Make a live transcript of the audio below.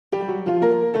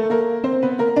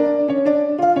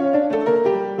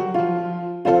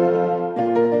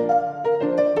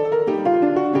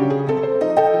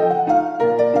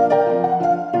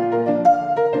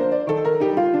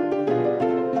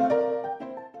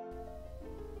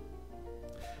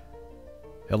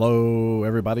Hello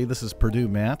everybody, this is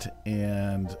PurdueMatt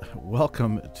and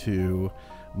welcome to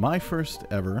my first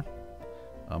ever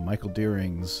Micheal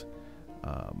Deerings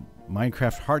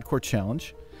Minecraft Hardcore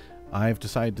Challenge. I've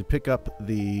decided to pick up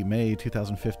the May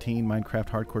 2015 Minecraft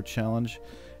Hardcore Challenge,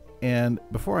 and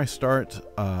before I start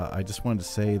I just wanted to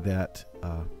say that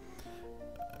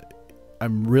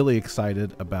I'm really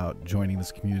excited about joining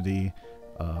this community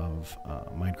of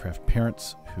Minecraft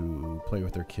parents who play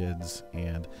with their kids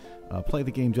and play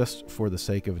the game just for the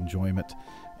sake of enjoyment.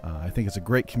 I think it's a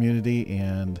great community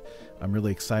and I'm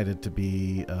really excited to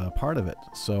be part of it.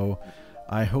 So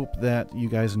I hope that you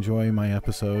guys enjoy my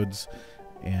episodes,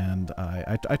 and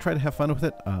I try to have fun with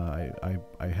it.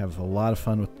 I have a lot of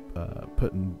fun with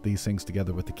putting these things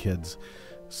together with the kids.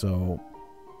 So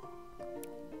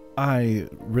I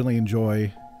really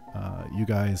enjoy you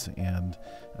guys and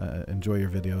enjoy your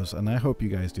videos, and I hope you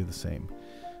guys do the same.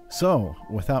 So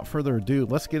without further ado,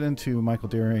 let's get into Micheal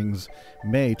Deerings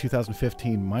May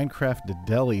 2015 Minecraft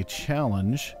Deli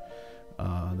Challenge.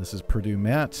 This is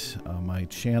PurdueMatt. My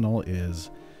channel is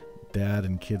Dad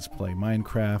and Kids Play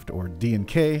Minecraft, or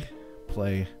D&K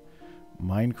Play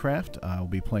Minecraft. I'll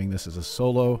be playing this as a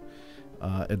solo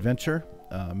adventure.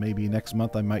 Maybe next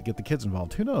month I might get the kids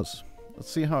involved. Who knows? Let's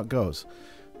see how it goes.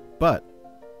 But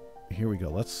here we go.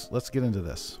 Let's get into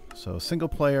this. So single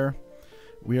player.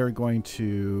 We are going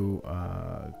to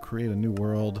create a new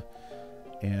world,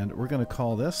 and we're going to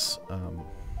call this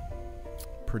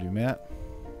PurdueMatt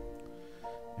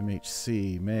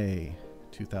MHC May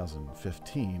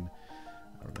 2015.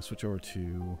 We're going to switch over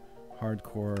to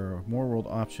hardcore, more world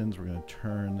options. We're going to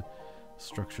turn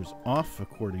structures off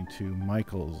according to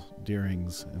Micheal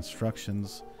Deerings'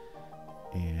 instructions,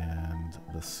 and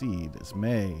the seed is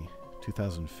May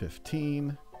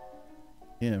 2015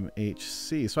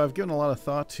 MHC. So I've given a lot of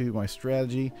thought to my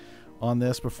strategy on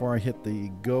this before I hit the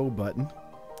go button.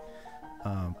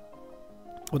 Well,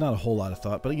 not a whole lot of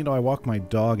thought, but you know, I walk my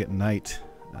dog at night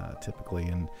typically,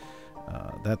 and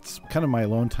that's kind of my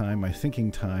alone time, my thinking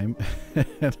time.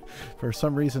 And for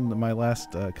some reason, my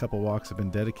last couple walks have been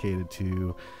dedicated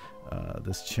to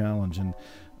this challenge. And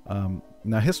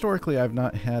now, historically, I've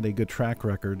not had a good track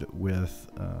record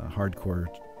with hardcore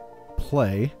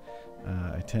play.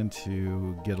 I tend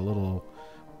to get a little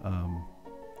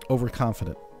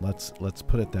overconfident. Let's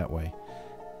put it that way.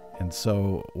 And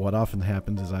so what often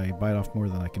happens is I bite off more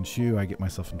than I can chew. I get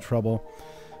myself in trouble.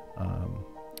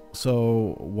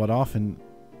 So what often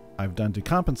I've done to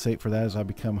compensate for that is I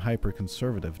become hyper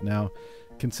conservative. Now,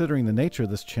 considering the nature of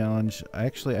this challenge, I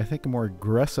think a more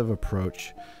aggressive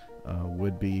approach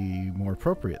would be more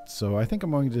appropriate. So I think I'm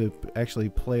going to actually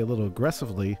play a little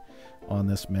aggressively on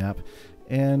this map,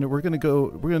 and we're going to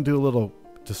do a little,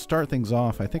 to start things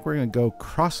off, I think we're going to go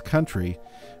cross country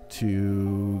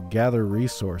to gather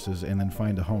resources and then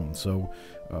find a home. So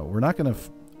we're not going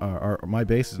to, my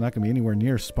base is not going to be anywhere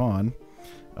near spawn.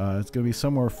 It's going to be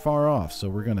somewhere far off. So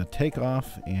we're going to take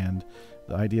off, and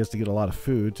the idea is to get a lot of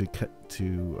food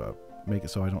to make it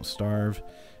so I don't starve,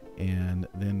 and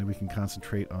then we can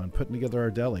concentrate on putting together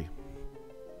our deli.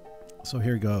 So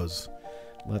here goes.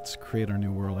 Let's create our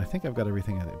new world. I think I've got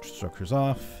everything. The structures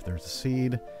off. There's the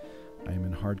seed. I am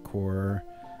in hardcore.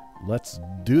 Let's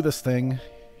do this thing.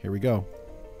 Here we go.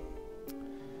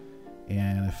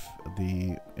 And if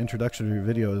the introductory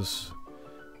video is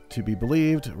to be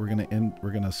believed, we're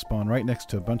gonna spawn right next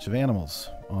to a bunch of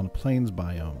animals on a plains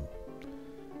biome.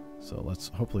 So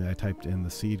hopefully I typed in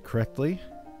the seed correctly.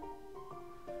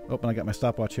 Oh, and I got my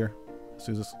stopwatch here.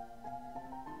 Suzus.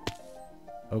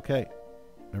 Okay,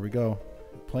 there we go.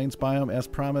 Plains biome as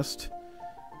promised.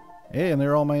 Hey, and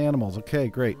they're all my animals. Okay,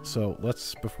 great. So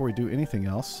before we do anything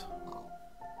else,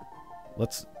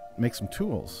 let's make some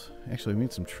tools. Actually, we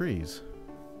need some trees.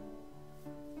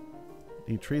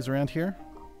 Any trees around here?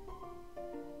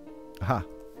 Aha.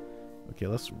 Okay,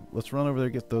 let's run over there,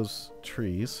 get those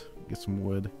trees, get some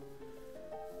wood,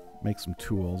 make some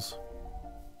tools.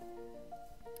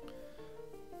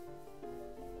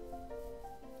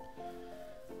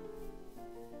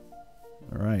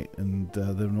 Alright, and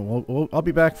then I'll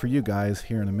be back for you guys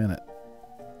here in a minute.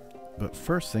 But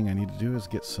first thing I need to do is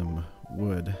get some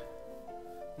wood.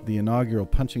 The inaugural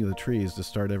punching of the trees to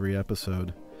start every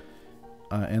episode.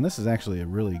 And this is actually a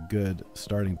really good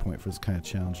starting point for this kind of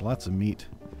challenge. Lots of meat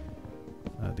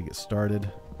to get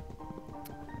started.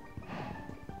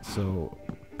 So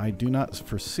I do not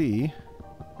foresee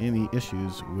any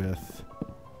issues with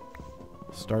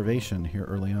starvation here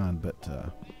early on, but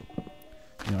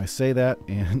you know, I say that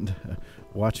and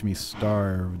watch me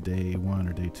starve day 1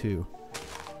 or day 2.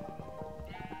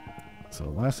 So the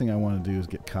last thing I want to do is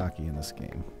get cocky in this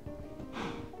game.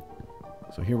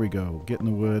 So here we go, getting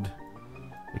the wood.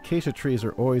 Acacia trees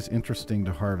are always interesting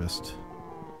to harvest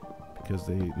because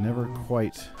they never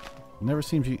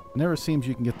seems you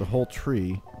can get the whole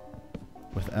tree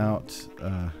without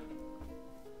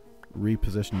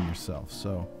repositioning yourself.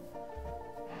 So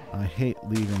I hate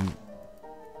leaving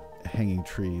hanging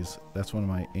trees. That's one of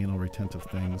my anal retentive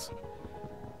things.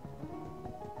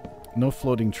 No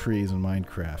floating trees in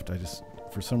Minecraft. I just,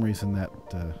 for some reason, that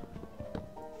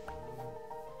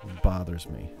bothers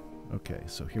me. Okay,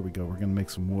 so here we go. We're going to make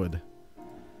some wood.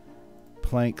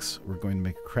 Planks. We're going to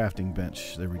make a crafting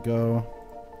bench. There we go.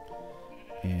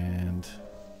 And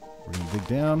we're going to dig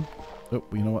down. Oh,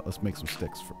 you know what? Let's make some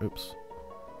sticks. Oops.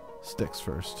 Sticks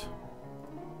first.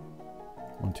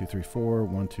 1, 2, 3, 4.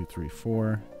 1, 2, 3,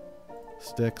 4.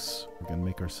 Sticks. We're going to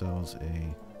make ourselves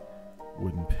a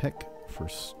wooden pick for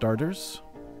starters.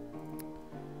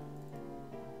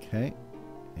 Okay.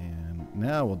 And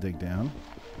now we'll dig down.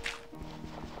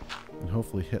 And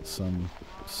hopefully hit some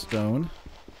stone.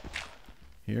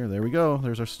 Here, there we go.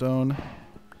 There's our stone.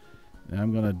 And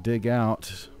I'm going to dig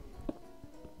out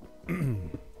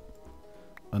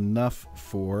enough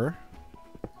for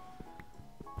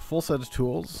a full set of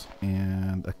tools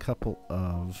and a couple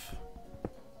of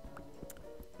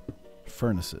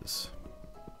furnaces.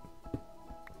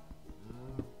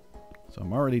 So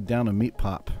I'm already down a meat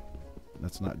pop.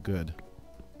 That's not good.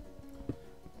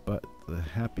 But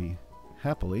happily,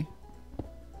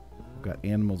 I've got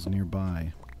animals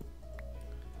nearby.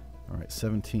 Alright,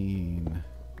 17,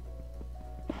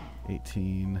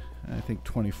 18, I think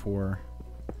 24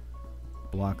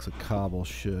 blocks of cobble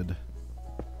should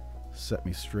set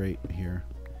me straight here.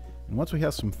 And once we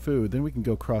have some food, then we can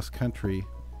go cross country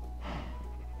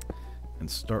and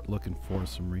start looking for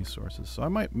some resources. So I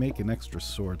might make an extra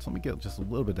sword. So let me get just a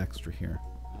little bit extra here,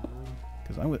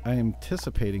 because I am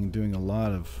anticipating doing a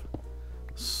lot of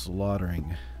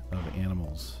slaughtering of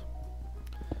animals.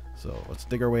 So let's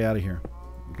dig our way out of here.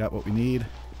 We got what we need.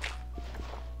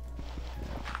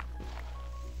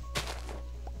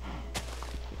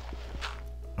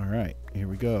 Alright, here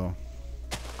we go.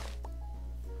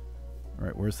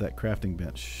 Alright, where's that crafting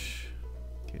bench?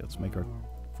 Okay, let's make our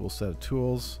full set of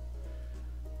tools.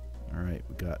 Alright,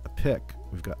 we got a pick.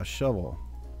 We've got a shovel.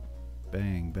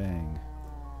 Bang, bang.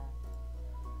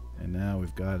 And now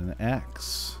we've got an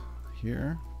axe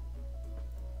here.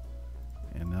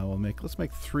 And now let's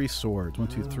make 3 swords. 1,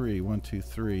 2, 3. 1, 2,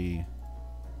 3.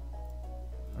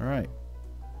 Alright.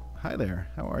 Hi there.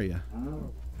 How are you?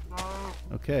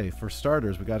 Okay, for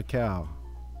starters, we got a cow.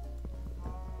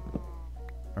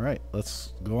 Alright,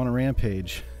 let's go on a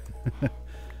rampage.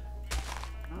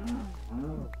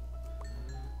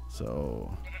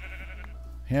 So,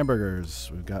 hamburgers.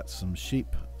 We've got some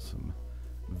sheep, some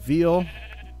veal,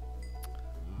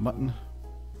 mutton,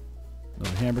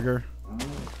 another hamburger.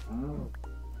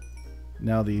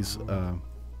 Now this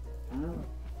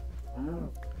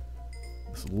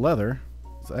leather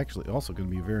is actually also going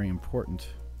to be very important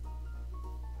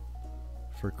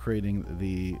for creating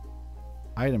the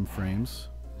item frames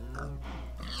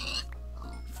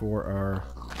for our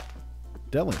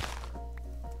deli.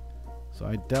 So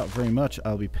I doubt very much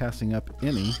I'll be passing up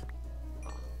any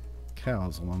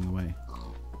cows along the way.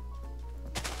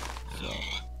 So,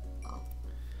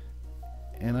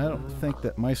 and I don't think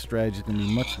that my strategy is going to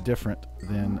be much different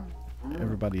than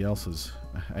everybody else's.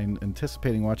 I'm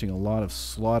anticipating watching a lot of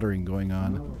slaughtering going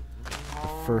on the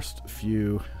first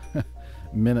few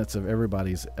minutes of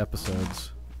everybody's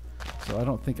episodes. So I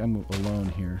don't think I'm alone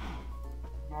here.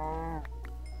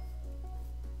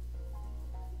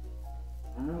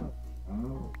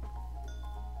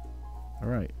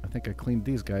 Alright, I think I cleaned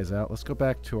these guys out. Let's go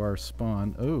back to our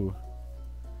spawn. Oh.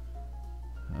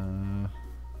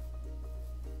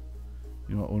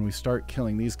 You know what, when we start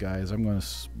killing these guys, I'm going to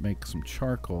make some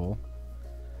charcoal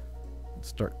and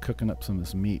start cooking up some of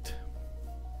this meat.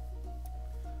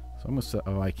 So I'm going to...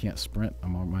 Oh, I can't sprint.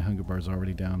 My hunger bar is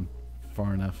already down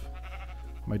far enough.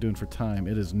 What am I doing for time?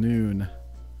 It is noon.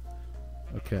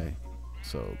 Okay,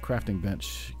 so crafting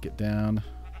bench. Get down.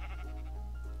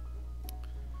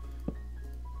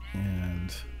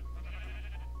 And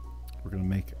we're going to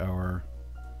make our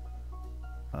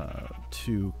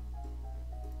 2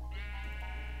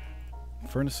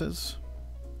 furnaces.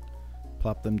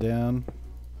 Plop them down.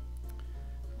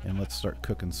 And let's start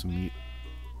cooking some meat.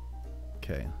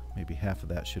 Okay, maybe half of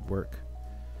that should work.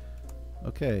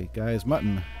 Okay, guys,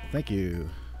 mutton. Thank you.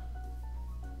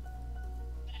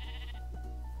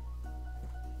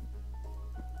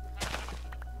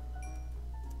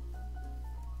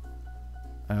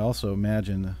 I also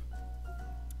imagine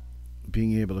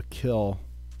being able to kill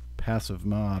passive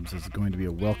mobs is going to be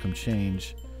a welcome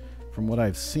change from what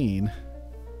I've seen,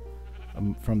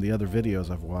 from the other videos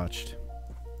I've watched,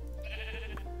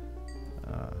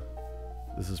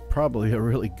 this is probably a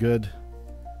really good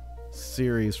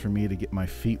series for me to get my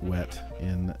feet wet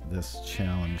in this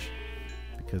challenge,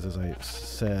 because as I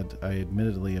said, I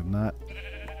admittedly am not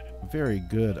very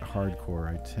good at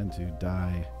hardcore. I tend to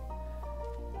die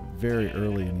very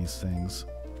early in these things.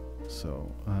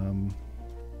 So,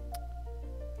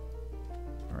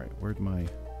 alright, where'd my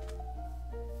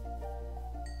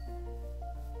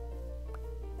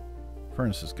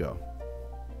furnaces go?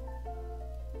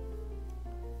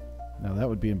 Now that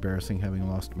would be embarrassing, having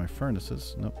lost my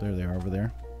furnaces. Nope, there they are over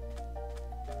there.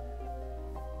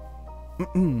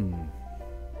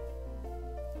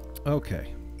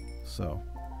 Okay, so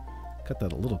cut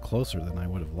that a little closer than I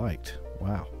would have liked.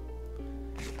 Wow.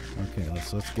 Okay,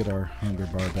 let's get our hunger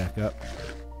bar back up.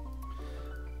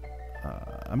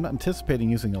 I'm not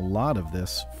anticipating using a lot of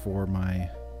this for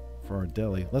our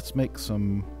deli. Let's make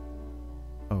some.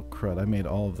 Oh crud! I made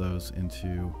all of those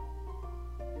into.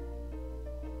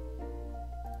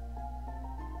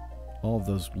 All of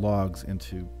those logs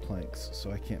into planks,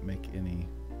 so I can't make any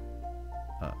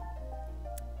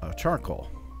charcoal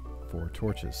for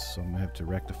torches, so I'm going to have to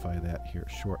rectify that here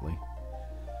shortly.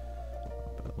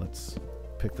 But let's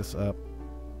pick this up.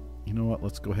 You know what,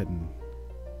 let's go ahead and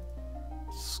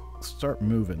start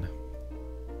moving.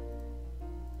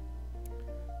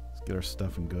 Let's get our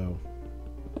stuff and go.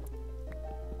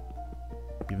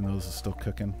 Even though this is still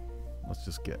cooking, let's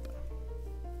get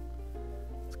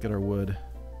our wood.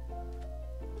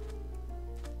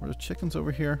 Are the chickens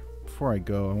over here? Before I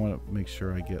go, I want to make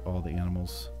sure I get all the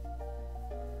animals.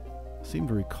 I seem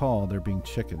to recall there being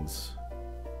chickens.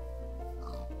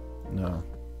 No.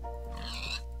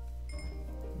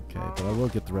 Okay, but I will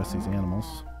get the rest of these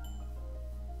animals.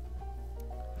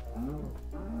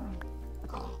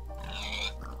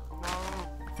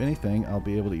 If anything, I'll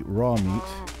be able to eat raw meat.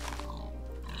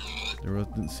 There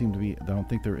didn't seem to be, I don't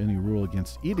think there were any rule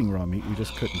against eating raw meat. We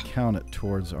just couldn't count it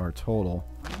towards our total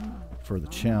for the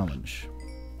challenge.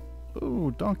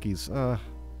 Ooh, donkeys. That'd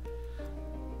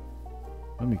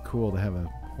be cool to have a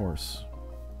horse.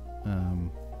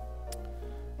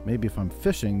 Maybe if I'm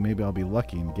fishing, maybe I'll be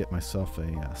lucky and get myself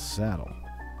a saddle.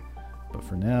 But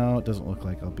for now, it doesn't look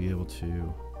like I'll be able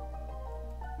to.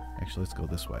 Actually, let's go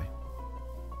this way.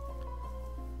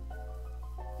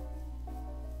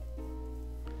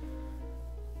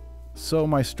 So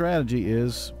my strategy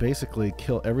is basically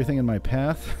kill everything in my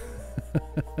path.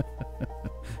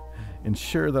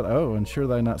 ensure that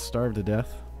I not starve to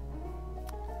death,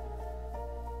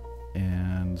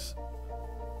 and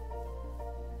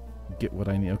get what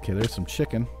I need. Okay, there's some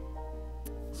chicken,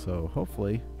 so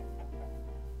hopefully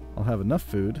I'll have enough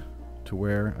food to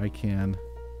where I can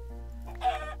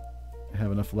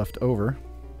have enough left over.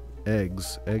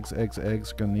 Eggs,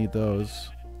 gonna need those.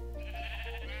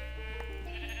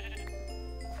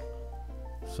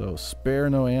 So spare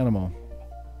no animal.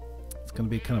 It's going to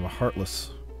be kind of a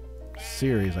heartless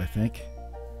series, I think.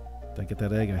 Did I get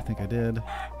that egg? I think I did.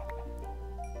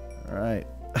 Alright.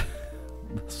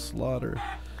 The slaughter.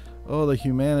 Oh, the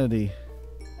humanity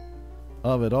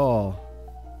of it all.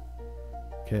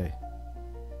 Okay.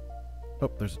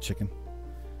 Oh, there's a chicken.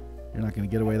 You're not going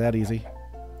to get away that easy.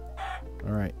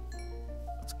 Alright.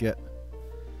 Let's get...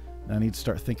 Now I need to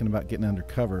start thinking about getting under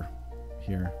cover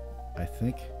here, I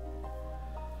think.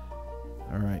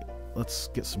 Alright. Let's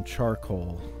get some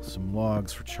charcoal, some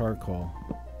logs for charcoal.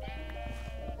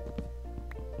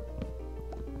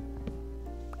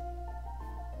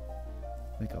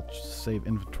 I think I'll just save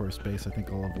inventory space. I think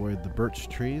I'll avoid the birch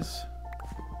trees.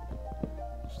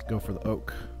 Just go for the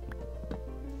oak.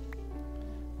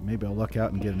 Maybe I'll luck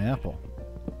out and get an apple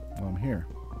while I'm here.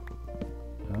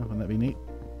 Wouldn't that be neat?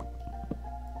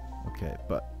 Okay,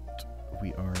 but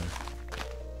we are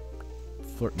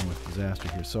flirting with disaster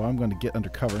here, so I'm going to get under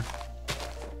cover.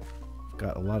 I've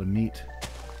got a lot of meat.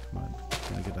 Come on,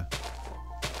 can I get a...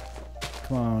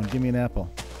 Come on, give me an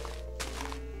apple.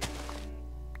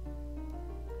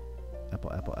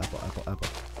 Apple, apple, apple, apple, apple.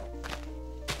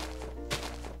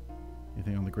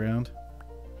 Anything on the ground?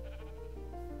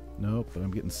 Nope, but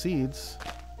I'm getting seeds.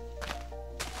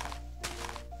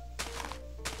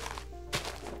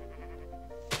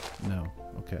 No.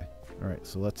 Okay. Alright,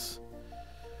 so let's...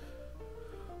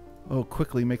 Oh,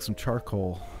 quickly make some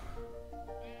charcoal.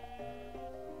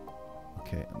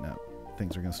 Okay, now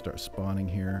things are going to start spawning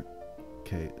here.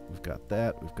 Okay, we've got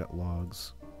that. We've got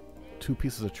logs. 2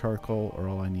 pieces of charcoal are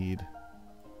all I need.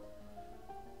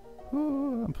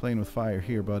 Ooh, I'm playing with fire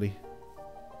here, buddy.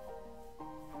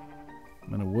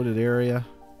 I'm in a wooded area.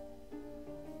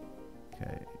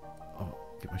 Okay. Oh,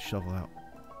 get my shovel out.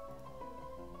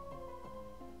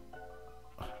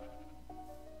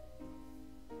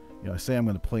 You know, I say I'm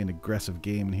going to play an aggressive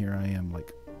game, and here I am,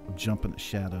 like, jumping at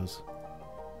shadows.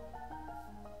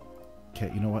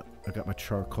 Okay, you know what? I got my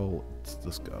charcoal.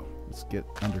 Let's go. Let's get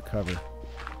undercover.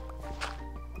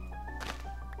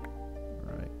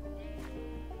 Alright.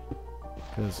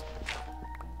 Because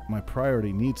my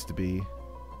priority needs to be...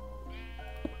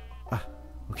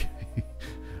 okay.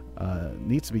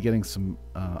 Needs to be getting some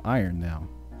iron now.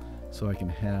 So I can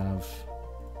have...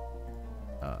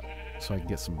 so I can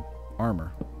get some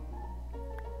armor.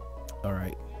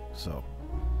 Alright, so...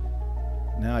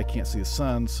 now I can't see the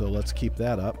sun, so let's keep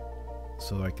that up.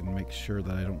 So I can make sure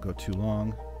that I don't go too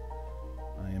long.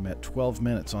 I am at 12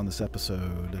 minutes on this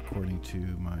episode, according to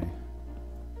my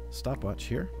stopwatch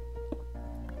here.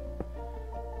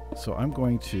 So I'm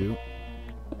going to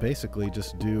basically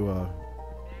just do a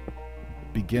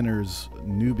beginner's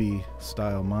newbie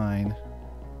style mine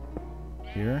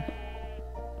here.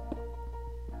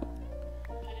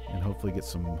 And hopefully get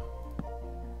some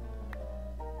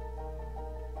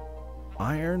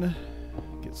iron,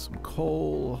 get some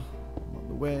coal on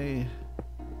the way,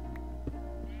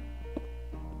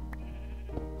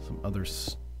 some other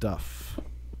stuff.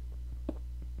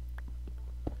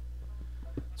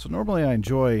 So normally I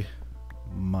enjoy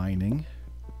mining.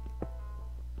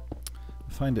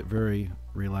 I find it very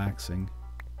relaxing,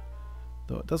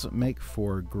 though it doesn't make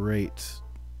for great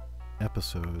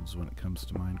episodes when it comes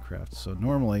to Minecraft. So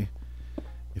normally,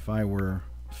 if I were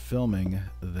filming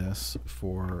this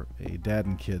for a Dad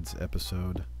and Kids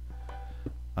episode,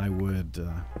 I would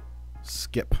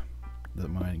skip the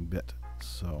mining bit.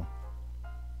 So,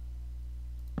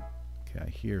 okay, I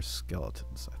hear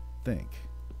skeletons, I think.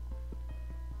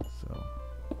 So,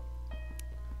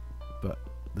 but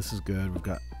this is good. We've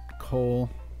got coal.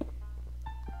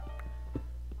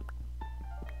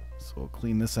 So we'll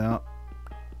clean this out.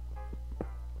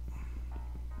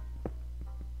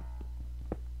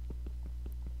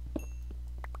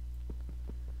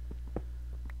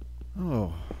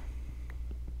 Oh.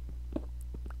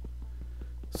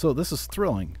 So this is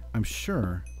thrilling. I'm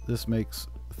sure this makes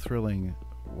thrilling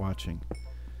watching.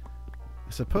 I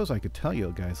suppose I could tell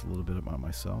you guys a little bit about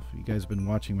myself. You guys have been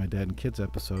watching my Dad and Kids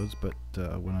episodes, but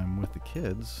when I'm with the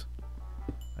kids,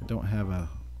 I don't have a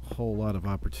whole lot of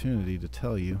opportunity to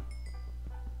tell you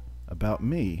about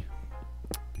me,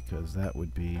 because that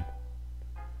would be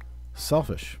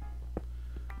selfish.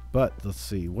 But let's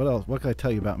see, what else? What can I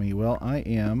tell you about me? Well,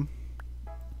 I'm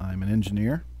an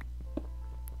engineer.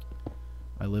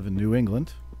 I live in New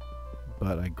England,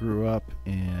 but I grew up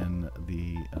in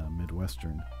the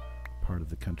Midwestern part of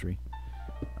the country,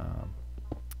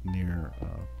 near,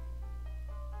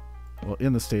 well,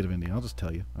 in the state of Indiana. I'll just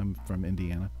tell you, I'm from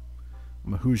Indiana.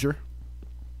 I'm a Hoosier.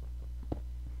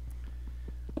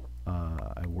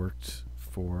 I worked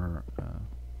for,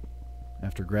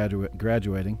 after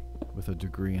graduating with a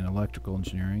degree in electrical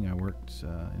engineering, I worked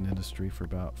in industry for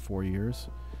about 4 years.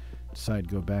 Decided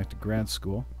to go back to grad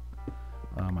school.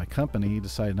 My company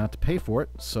decided not to pay for it,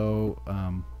 so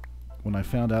when I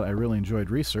found out I really enjoyed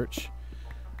research,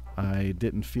 I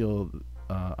didn't feel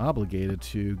obligated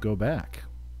to go back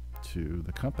to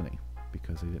the company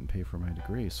because they didn't pay for my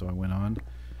degree. So I went on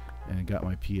and got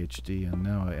my PhD, and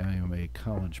now I am a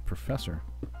college professor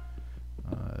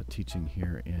teaching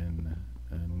here in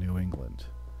New England.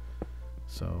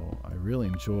 So I really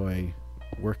enjoy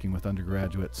working with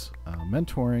undergraduates.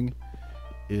 Mentoring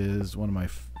is one of my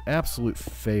absolute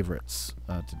favorites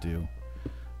to do.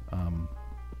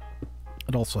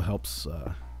 It also helps,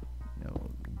 you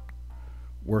know,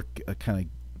 kind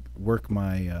of work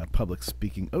my public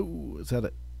speaking. Oh, is that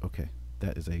it? Okay,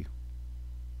 that is a.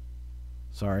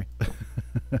 Sorry,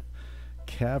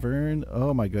 cavern.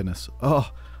 Oh my goodness. Oh,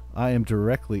 I am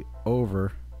directly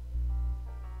over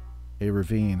a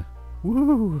ravine.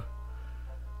 Woo!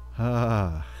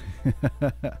 Ah.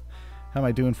 How am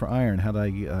I doing for iron? How did I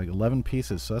get 11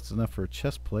 pieces? So that's enough for a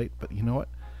chest plate. But you know what?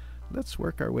 Let's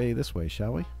work our way this way,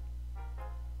 shall we?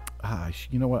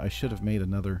 You know what? I should have made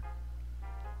another.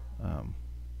 I've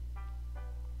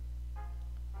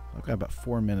got about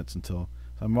 4 minutes until.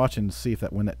 So I'm watching to see if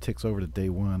when that ticks over to day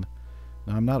 1.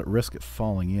 Now I'm not at risk of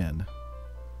falling in,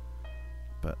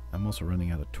 but I'm also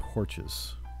running out of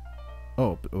torches.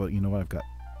 Oh, but, well, you know what? I've got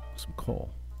some coal.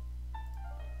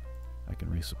 I can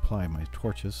resupply my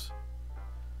torches.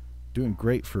 Doing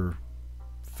great for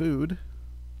food,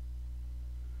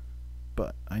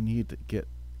 but I need to get.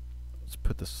 Let's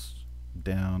put this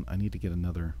down. I need to get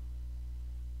another.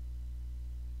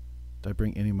 Did I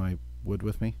bring any of my wood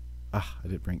with me? I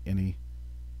didn't bring any.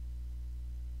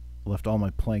 Left all my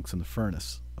planks in the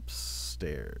furnace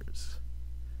upstairs.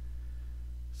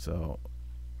 So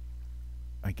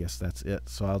I guess that's it.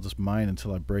 So I'll just mine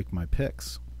until I break my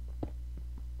picks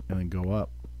and then go up.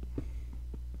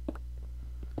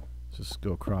 Just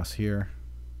go across here.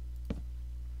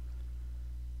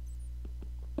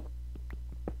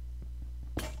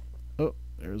 Oh,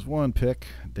 there's one pick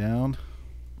down.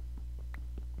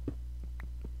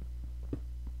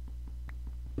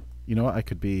 You know what? I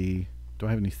could be... Do I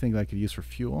have anything that I could use for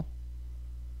fuel?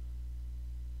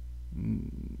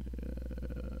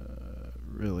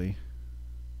 Really?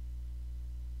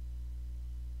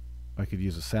 I could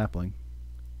use a sapling.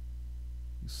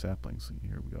 Use saplings.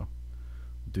 Here we go.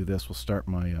 Do this. We'll start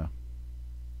my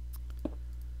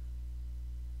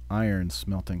iron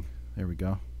smelting. There we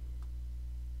go.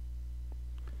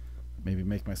 Maybe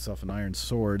make myself an iron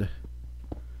sword.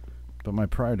 But my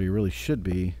priority really should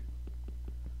be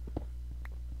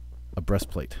a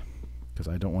breastplate, because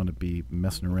I don't want to be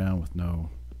messing around with no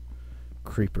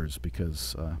creepers,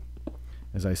 because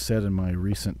as I said in my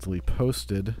recently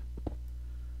posted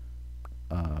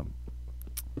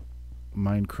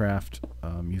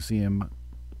Minecraft Museum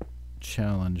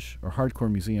Challenge, or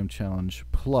Hardcore Museum Challenge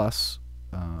Plus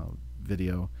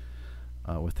video,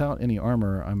 without any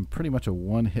armor, I'm pretty much a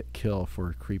one-hit kill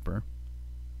for a creeper.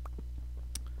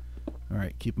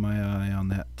 Alright, keep my eye on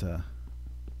that.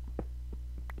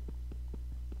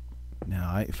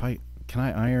 Now, can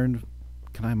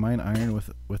I mine iron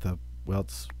with a, well,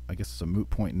 I guess it's a moot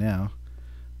point now.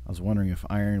 I was wondering if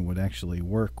iron would actually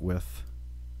work with,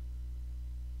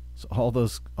 so all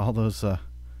those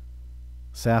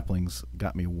saplings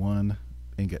got me one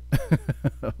ingot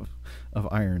of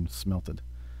iron smelted.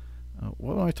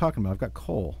 What am I talking about? I've got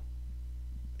coal.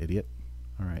 Idiot.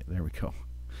 All right, there we go.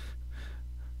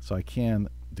 So I can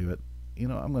do it. You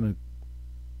know, I'm gonna,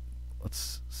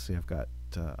 let's see.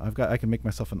 I can make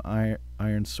myself an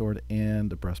iron sword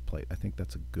and a breastplate. I think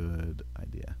that's a good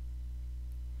idea.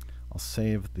 I'll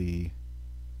save the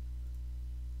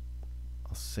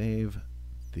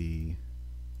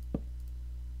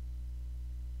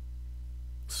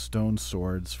stone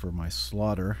swords for my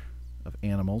slaughter of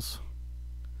animals.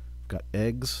 I've got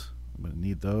eggs. I'm going to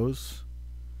need those.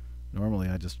 Normally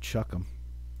I just chuck them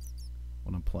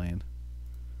when I'm playing.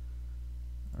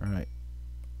 Alright.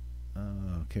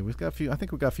 Okay, we've got a few. I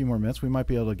think we've got a few more minutes. We might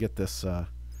be able to get this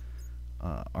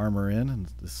armor in, and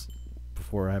this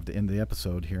before I have to end the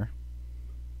episode here.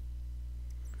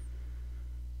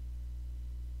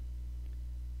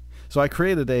 So I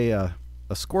created a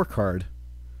scorecard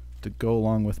to go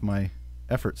along with my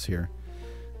efforts here.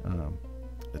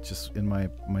 It's just in my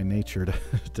nature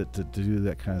to do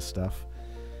that kind of stuff,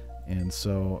 and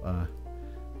so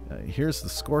here's the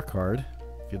scorecard.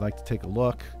 If you'd like to take a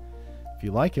look, if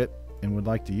you like it and would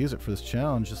like to use it for this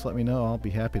challenge, just let me know. I'll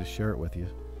be happy to share it with you.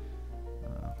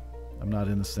 I'm not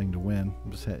in this thing to win.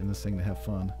 I'm just in this thing to have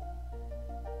fun.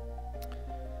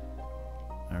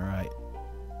 All right.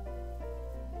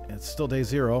 It's still day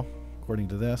 0, according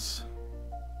to this.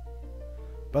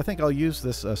 But I think I'll use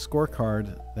this scorecard,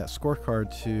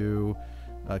 to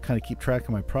kind of keep track of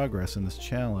my progress in this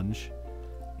challenge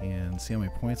and see how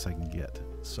many points I can get.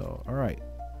 So, all right.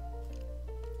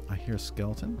 I hear a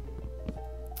skeleton.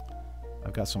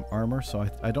 I've got some armor, so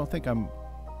I don't think I'm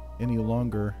any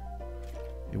longer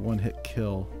a one-hit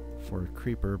kill for a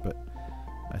creeper, but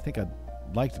I think I'd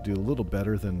like to do a little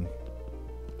better than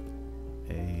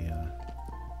a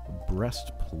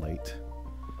breastplate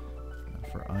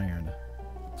for iron.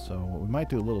 So we might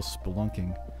do a little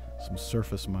spelunking, some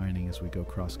surface mining as we go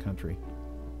cross-country.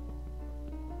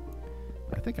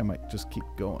 I think I might just keep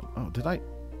going. Oh, did I?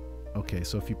 Okay,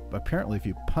 so if you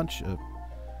punch a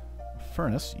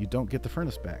furnace, you don't get the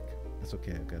furnace back. That's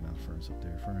okay. I've got another furnace up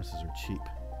there. Furnaces are cheap.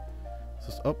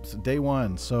 So, it's day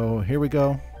 1. So here we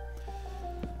go.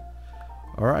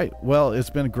 All right. Well,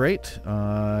 it's been great.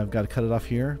 I've got to cut it off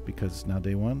here because it's now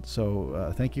day 1.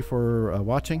 So thank you for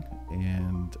watching,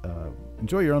 and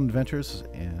enjoy your own adventures,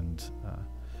 and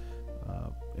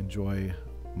enjoy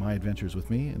my adventures with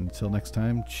me. Until next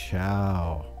time,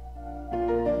 ciao.